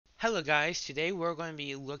Hello guys, today we're going to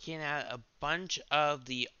be looking at a bunch of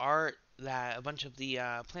the art that a bunch of the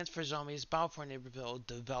Plants for Zombies Battle for Neighborville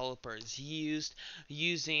developers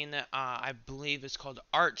using I believe it's called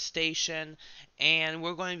ArtStation, and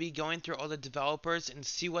we're going to be going through all the developers and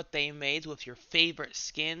see what they made with your favorite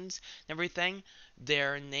skins and everything.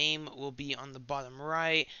 Their name will be on the bottom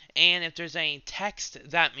right, and if there's any text,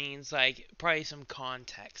 that means like probably some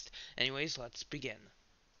context. Anyways, let's begin.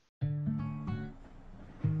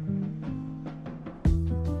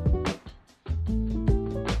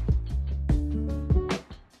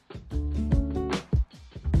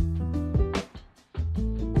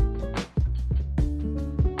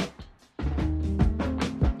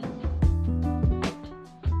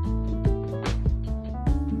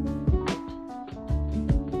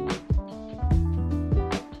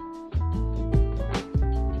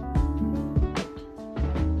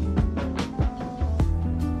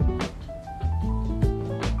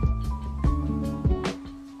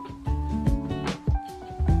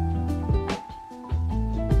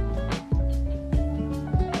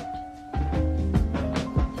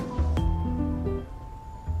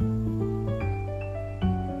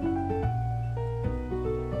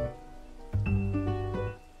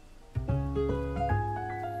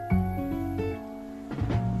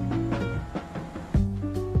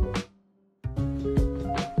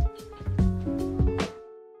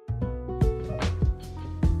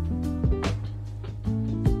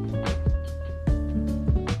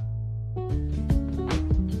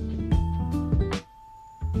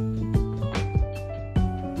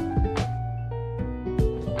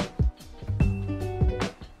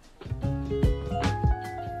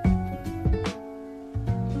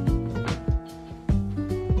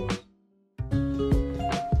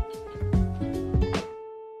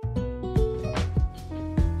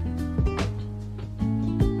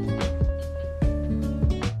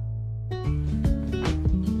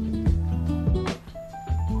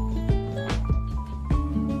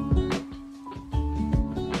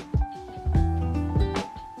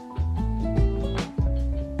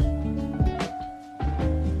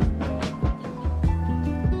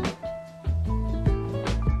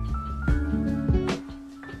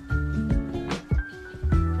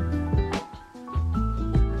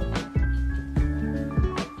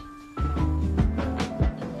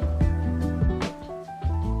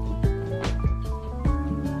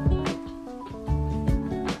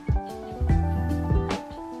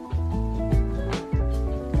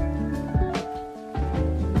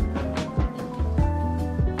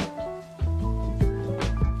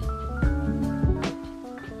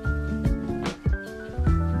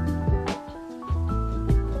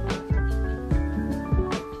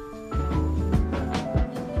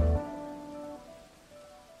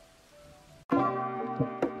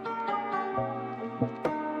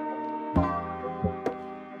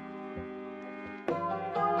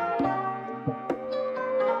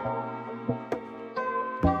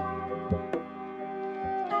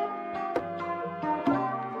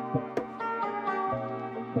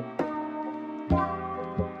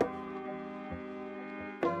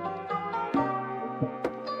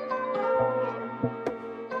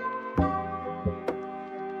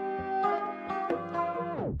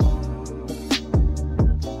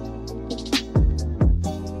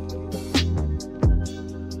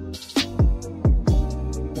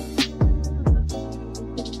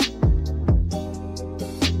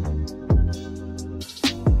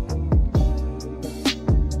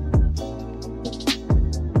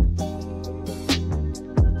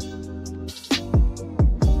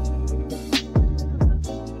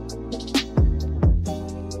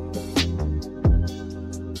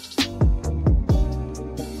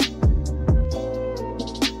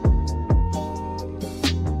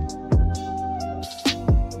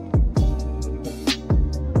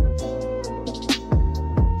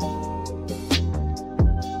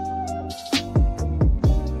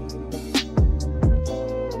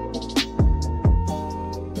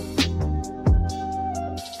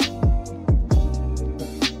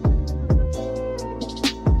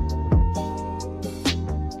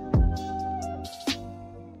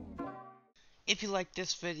 If you like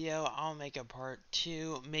this video, I'll make a part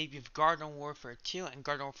 2, maybe of Garden Warfare 2 and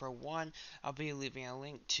Garden Warfare 1. I'll be leaving a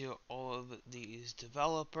link to all of these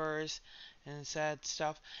developers and said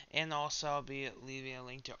stuff, and also I'll be leaving a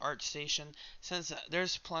link to ArtStation, since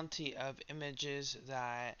there's plenty of images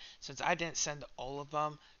that, since I didn't send all of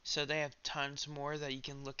them, so they have tons more that you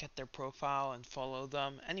can look at their profile and follow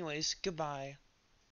them. Anyways, goodbye.